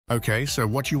Okay, so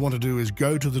what you want to do is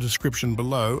go to the description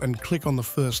below and click on the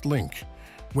first link.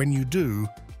 When you do,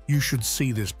 you should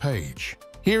see this page.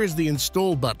 Here is the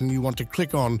install button you want to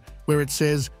click on where it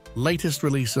says latest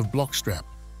release of Bloxstrap.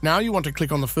 Now you want to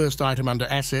click on the first item under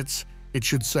assets. It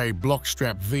should say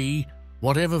Bloxstrap V,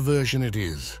 whatever version it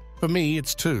is. For me,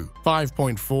 it's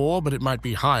 5.4, but it might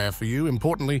be higher for you.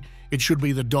 Importantly, it should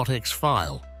be the .x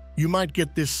file. You might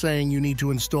get this saying you need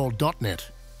to install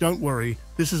 .net. Don't worry,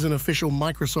 this is an official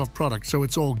Microsoft product, so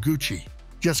it's all Gucci.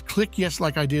 Just click yes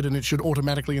like I did and it should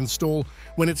automatically install.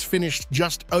 When it's finished,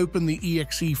 just open the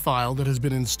exe file that has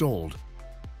been installed.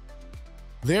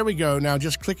 There we go, now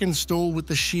just click install with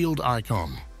the shield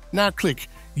icon. Now click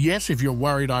yes if you're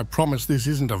worried. I promise this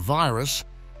isn't a virus.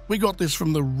 We got this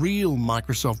from the real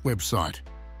Microsoft website,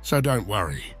 so don't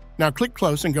worry. Now click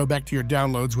close and go back to your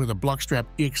downloads where the Bloxstrap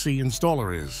exe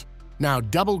installer is. Now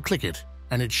double-click it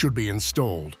and it should be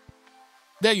installed.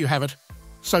 There you have it.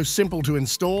 So simple to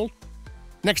install.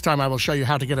 Next time I will show you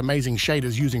how to get amazing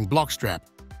shaders using Bloxstrap.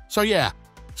 So yeah,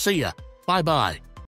 see ya. Bye-bye.